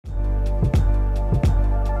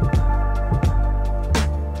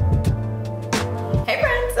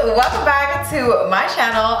welcome back to my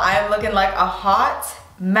channel. I am looking like a hot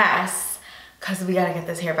mess because we gotta get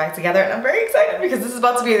this hair back together, and I'm very excited because this is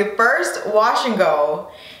about to be the first wash and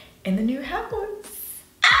go in the new house.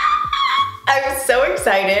 I'm so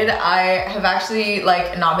excited. I have actually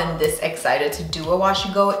like not been this excited to do a wash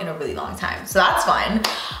and go in a really long time, so that's fun.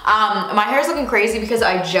 My hair is looking crazy because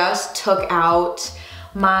I just took out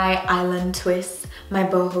my island twist, my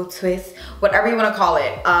boho twist, whatever you want to call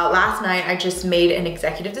it. Last night I just made an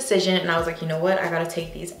executive decision and I was like, you know what, I gotta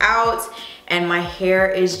take these out, and my hair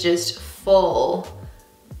is just full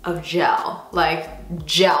of gel, like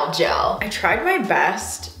gel. I tried my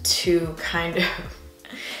best to kind of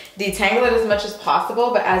detangle it as much as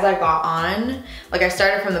possible, but as I got on, like I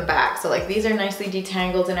started from the back, so like these are nicely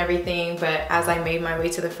detangled and everything, but as I made my way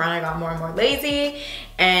to the front, I got more and more lazy,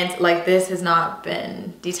 and like this has not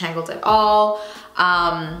been detangled at all.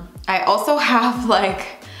 I also have like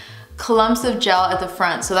clumps of gel at the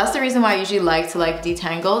front, so that's the reason why I usually like to like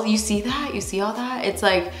detangle. You see that? You see all that? It's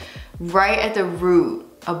like right at the root,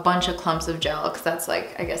 a bunch of clumps of gel, because that's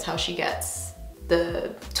like, I guess, how she gets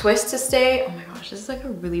the twist to stay. Oh my gosh, this is like a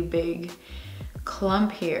really big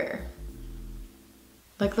clump here.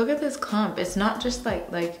 Like, look at this clump. It's not just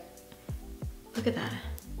like, look at that.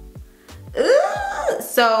 Ugh!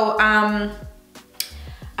 So,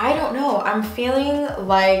 I don't know. I'm feeling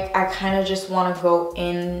like I kind of just want to go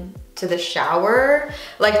into the shower.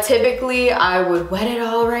 Like typically I would wet it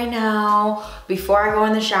all right now before I go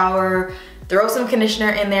in the shower, throw some conditioner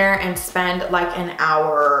in there and spend like an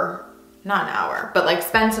hour, not an hour, but like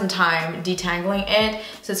spend some time detangling it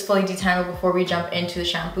so it's fully detangled before we jump into the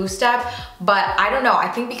shampoo step. But I don't know, I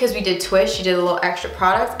think because we did twist, she did a little extra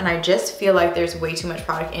product, and I just feel like there's way too much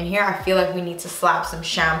product in here. I feel like we need to slap some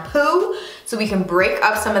shampoo so we can break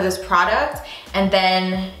up some of this product, and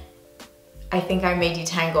then I think I may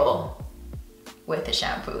detangle with the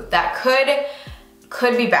shampoo. That could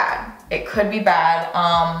be bad. It could be bad.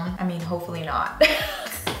 I mean, hopefully not.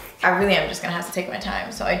 I really am just gonna have to take my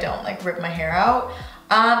time so I don't like rip my hair out.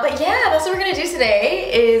 But yeah, that's what we're gonna do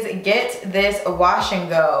today, is get this wash and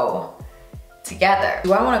go together.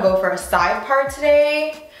 Do I wanna go for a side part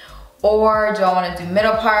today, or do I wanna do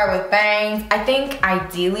middle part with bangs? I think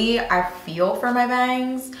ideally I feel for my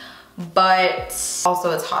bangs, but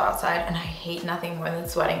also it's hot outside and I hate nothing more than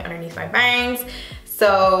sweating underneath my bangs.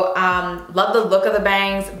 So love the look of the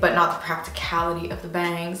bangs, but not the practicality of the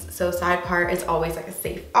bangs. So side part is always like a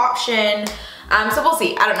safe option. So we'll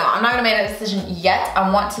see, I don't know. I'm not gonna make a decision yet. I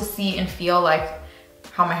want to see and feel like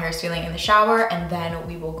how my hair is feeling in the shower, and then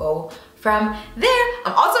we will go from there.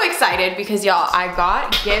 I'm also excited because y'all, I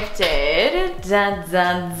got gifted, it's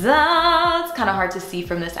kind of hard to see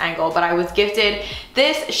from this angle, but I was gifted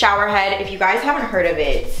this shower head. If you guys haven't heard of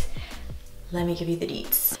it, let me give you the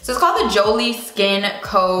deets. So it's called the Jolie Skin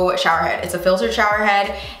Co. shower head. It's a filtered shower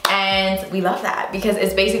head, and we love that because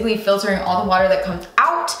it's basically filtering all the water that comes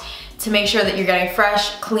out to make sure that you're getting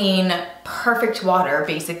fresh, clean, perfect water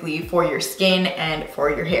basically for your skin and for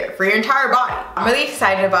your hair, for your entire body. I'm really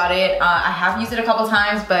excited about it. I have used it a couple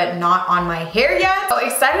times, but not on my hair yet. So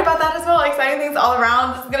excited about that as well. Exciting things all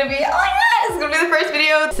around. This is gonna be, oh my god, this is gonna be the first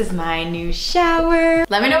video. This is my new shower.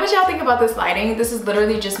 Let me know what y'all think about this lighting. This is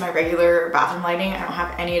literally just my regular bathroom lighting. I don't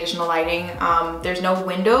have any additional lighting. There's no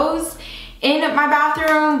windows in my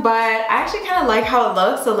bathroom, but I actually kind of like how it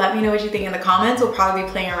looks, so let me know what you think in the comments. We'll probably be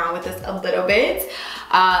playing around with this a little bit.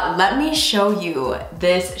 Let me show you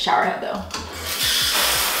this shower head though.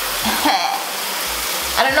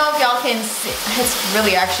 I don't know if y'all can see, it's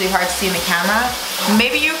really actually hard to see in the camera.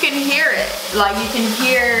 Maybe you can hear it, like you can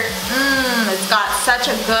hear, it's got such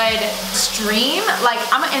a good stream. Like,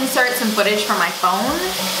 I'm gonna insert some footage from my phone.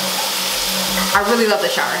 I really love the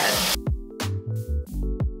shower head.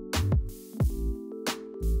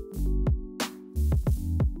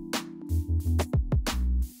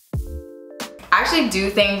 I actually do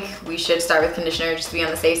think we should start with conditioner just to be on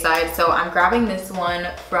the safe side. So I'm grabbing this one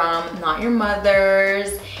from Not Your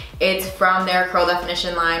Mother's. It's from their Curl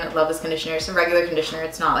Definition line. I love this conditioner. It's a regular conditioner.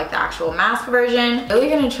 It's not like the actual mask version. Really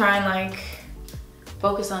gonna try and like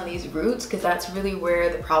focus on these roots because that's really where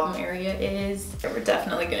the problem area is. We're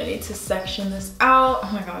definitely gonna need to section this out.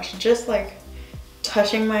 Oh my gosh, just like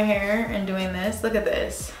touching my hair and doing this. Look at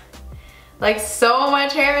this. Like, so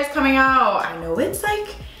much hair is coming out. I know it's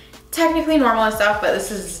like technically normal and stuff, but this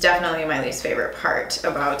is definitely my least favorite part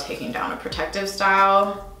about taking down a protective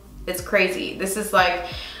style. It's crazy. This is like,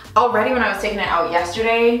 already when I was taking it out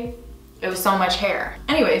yesterday, it was so much hair.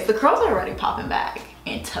 Anyways, the curls are already popping back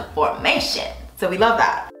into formation, so we love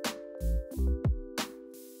that.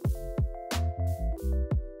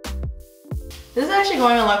 This is actually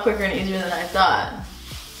going a lot quicker and easier than I thought.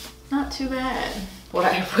 not too bad. What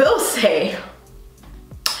I will say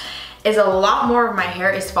is a lot more of my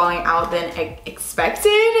hair is falling out than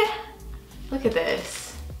expected. Look at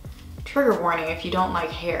this. Trigger warning if you don't like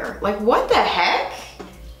hair. Like, what the heck?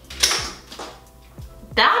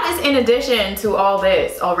 That is in addition to all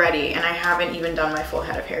this already, and I haven't even done my full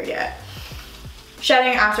head of hair yet.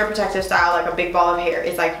 Shedding after protective style, like a big ball of hair,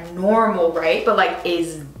 is like normal, right? But like,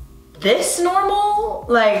 is this normal?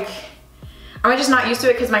 Like, am I just not used to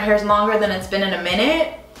it because my hair's longer than it's been in a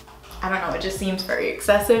minute? I don't know, it just seems very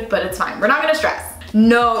excessive, but it's fine. We're not gonna stress.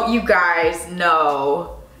 No, you guys,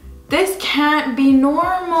 no. This can't be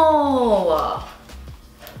normal.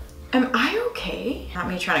 Am I okay? Not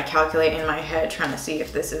me trying to calculate in my head, trying to see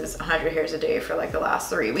if this is 100 hairs a day for like the last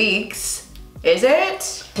 3 weeks. Is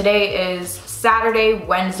it? Today is Saturday.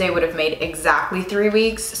 Wednesday would have made exactly 3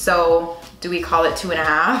 weeks. So do we call it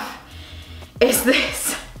 2.5? Is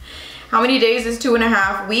this, how many days is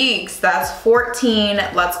 2.5 weeks? That's 14,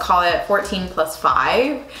 let's call it 14 plus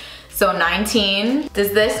 5. So 19.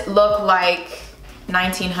 Does this look like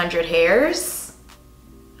 1900 hairs?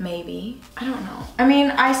 Maybe, I don't know. I mean,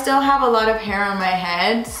 I still have a lot of hair on my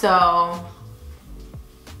head, so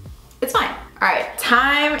it's fine. All right,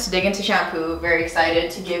 time to dig into shampoo. Very excited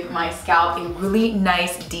to give my scalp a really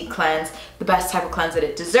nice deep cleanse, the best type of cleanse that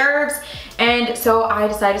it deserves. And so I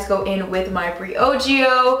decided to go in with my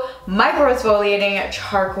Briogeo Micro Exfoliating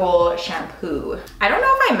Charcoal Shampoo. I don't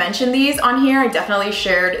know if I mentioned these on here. I definitely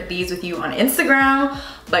shared these with you on Instagram,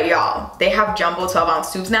 but y'all, they have jumbo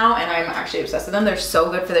 12-ounce tubes now, and I'm actually obsessed with them. They're so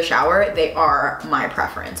good for the shower. They are my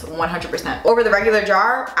preference, 100%. Over the regular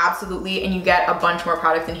jar, absolutely, and you get a bunch more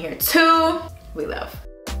product in here too. We love.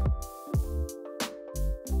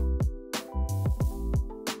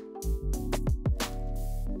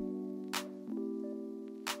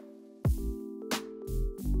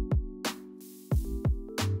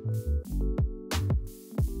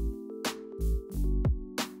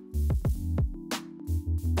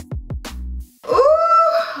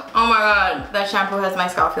 Oh my god, that shampoo has my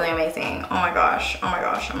scalp feeling amazing. Oh my gosh, oh my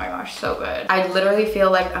gosh, oh my gosh, so good. I literally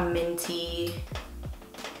feel like a minty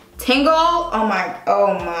tingle. Oh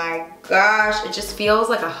my gosh, it just feels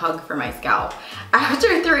like a hug for my scalp.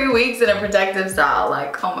 After 3 weeks in a protective style,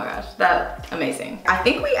 like, oh my gosh, that's amazing. I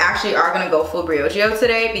think we actually are gonna go full Briogeo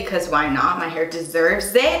today because why not? My hair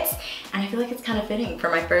deserves it. And I feel like it's kind of fitting for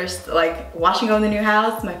my first like wash and go in the new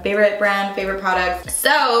house, my favorite brand, favorite product.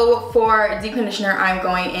 So for deep conditioner, I'm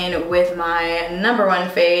going in with my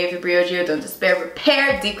 #1 fave, the Briogeo Don't Despair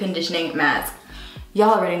Repair Deep Conditioning Mask. Y'all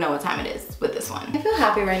already know what time it is with this one. I feel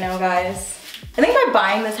happy right now, guys. I think by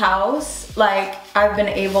buying this house, like, I've been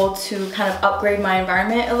able to kind of upgrade my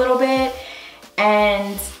environment a little bit,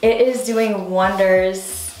 and it is doing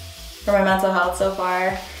wonders for my mental health so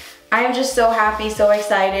far. I am just so happy, so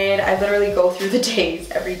excited. I literally go through the days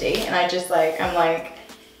every day, and I just like, I'm like,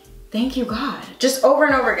 thank you, God. Just over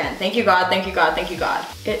and over again. Thank you, God, thank you, God, thank you, God.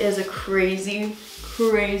 It is a crazy,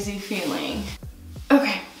 crazy feeling.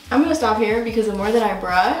 Okay, I'm gonna stop here because the more that I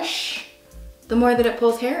brush, the more that it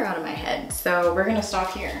pulls hair out of my head. So we're gonna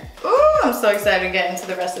stop here. Ooh, I'm so excited to get into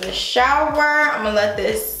the rest of the shower. I'm gonna let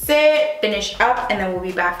this sit, finish up, and then we'll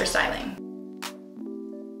be back for styling.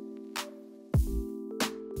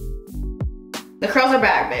 The curls are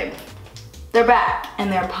back, babe. They're back, and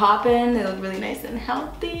they're popping. They look really nice and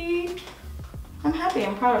healthy. I'm happy,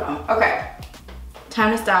 I'm proud of them. Okay,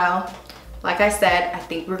 time to style. Like I said, I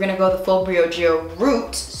think we're gonna go the full Briogeo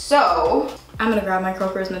route. So I'm gonna grab my curl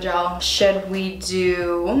charisma gel. Should we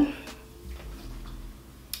do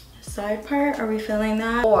a side part? Are we feeling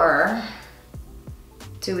that? Or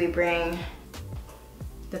do we bring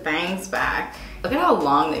the bangs back? Look at how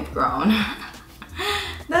long they've grown.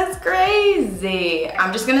 That's crazy.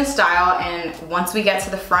 I'm just gonna style, and once we get to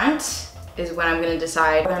the front is when I'm gonna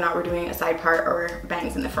decide whether or not we're doing a side part or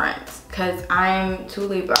bangs in the front. Cause I'm too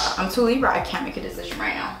Libra. I can't make a decision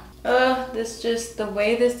right now. This just, the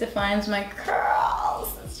way this defines my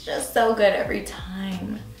curls, it's just so good every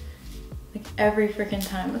time. Like every freaking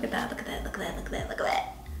time. Look at that, look at that, look at that, look at that, look at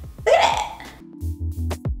that. Look at that.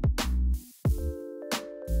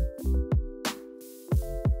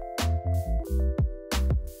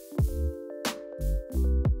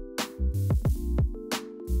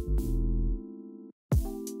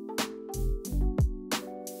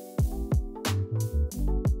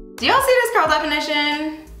 Do y'all see this curl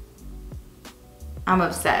definition? I'm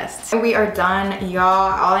obsessed. We are done, y'all.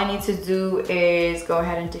 All I need to do is go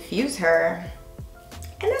ahead and diffuse her.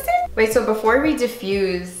 And that's it. Wait, so before we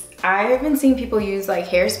diffuse, I've been seeing people use like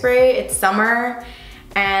hairspray. It's summer,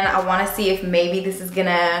 and I wanna see if maybe this is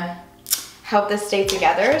gonna help this stay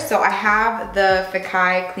together. So I have the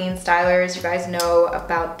Fakai Clean Stylers. You guys know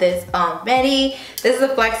about this already. This is a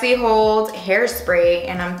Flexi Hold hairspray,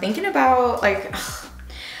 and I'm thinking about like,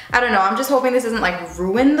 I don't know, I'm just hoping this doesn't like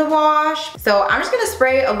ruin the wash. So I'm just gonna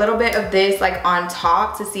spray a little bit of this like on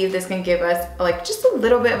top to see if this can give us like just a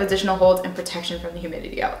little bit of additional hold and protection from the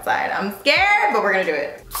humidity outside. I'm scared, but we're gonna do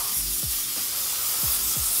it.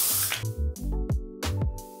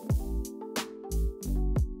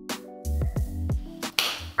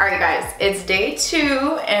 All right guys, it's day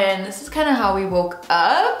 2 and this is kind of how we woke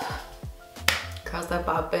up. How's that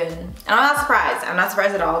bopping? And I'm not surprised. I'm not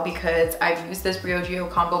surprised at all because I've used this Rio Geo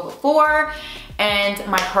combo before and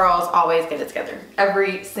my curls always get it together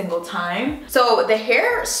every single time. So the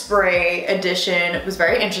hairspray edition was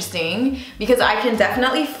very interesting because I can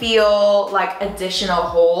definitely feel like additional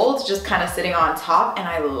hold just kind of sitting on top, and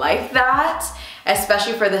I like that.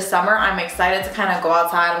 Especially for the summer, I'm excited to kind of go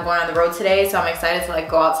outside. I'm going on the road today, so I'm excited to like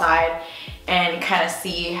go outside and kind of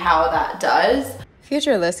see how that does.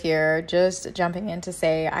 Future Alyssa here, just jumping in to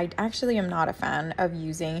say I actually am not a fan of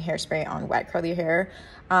using hairspray on wet curly hair.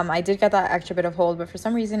 I did get that extra bit of hold, but for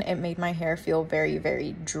some reason it made my hair feel very,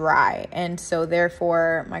 very dry. And so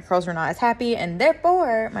therefore my curls were not as happy, and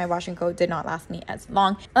therefore my wash and go did not last me as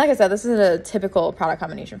long. And like I said, this is a typical product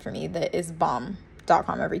combination for me that is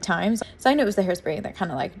bomb.com every time. So I knew it was the hairspray that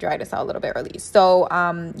kind of like dried us out a little bit early. So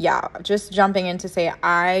yeah, just jumping in to say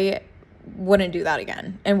I wouldn't do that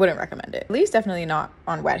again and wouldn't recommend it. At least definitely not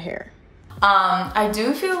on wet hair. I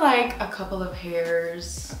do feel like a couple of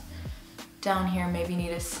hairs down here maybe need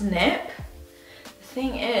a snip. The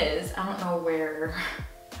thing is, I don't know where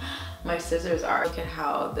my scissors are. Look at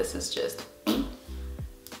how this is just,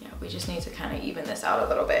 yeah, we just need to kind of even this out a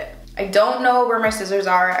little bit. I don't know where my scissors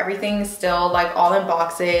are. Everything's still like all in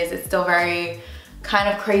boxes. It's still very kind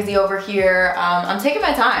of crazy over here. I'm taking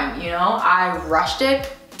my time, you know? I rushed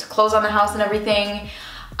it to close on the house and everything.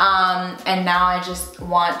 And now I just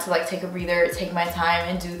want to like take a breather, take my time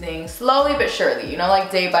and do things slowly but surely, you know, like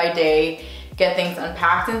day by day, get things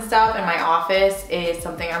unpacked and stuff. And my office is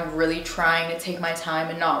something I'm really trying to take my time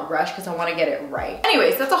and not rush because I want to get it right.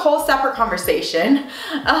 Anyways, that's a whole separate conversation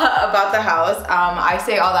about the house. I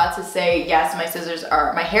say all that to say, yes,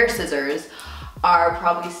 my hair scissors are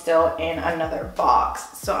probably still in another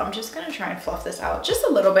box. So I'm just gonna try and fluff this out just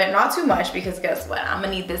a little bit, not too much, because guess what? I'm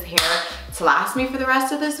gonna need this hair to last me for the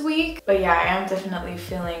rest of this week. But yeah, I am definitely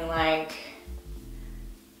feeling like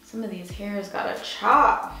some of these hairs gotta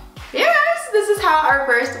chop. Yes, this is how our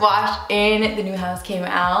first wash in the new house came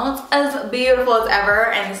out. As beautiful as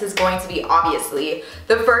ever, and this is going to be obviously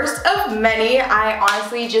the first of many. I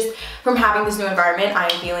honestly just, from having this new environment,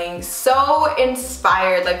 I'm feeling so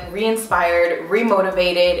inspired, like re-inspired,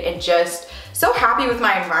 re-motivated, and just so happy with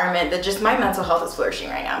my environment that just my mental health is flourishing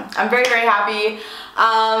right now. I'm very, very happy.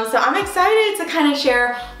 So I'm excited to kind of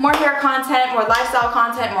share more hair content, more lifestyle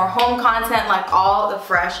content, more home content, like all the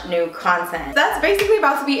fresh new content. That's basically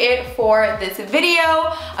about to be it for this video.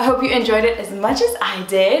 I hope you enjoyed it as much as I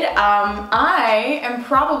did. I am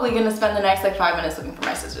probably gonna spend the next like 5 minutes looking for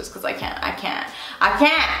my scissors because I can't.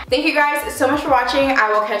 Thank you guys so much for watching.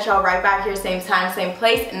 I will catch y'all right back here, same time, same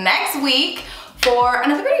place next week for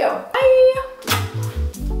another video. Bye.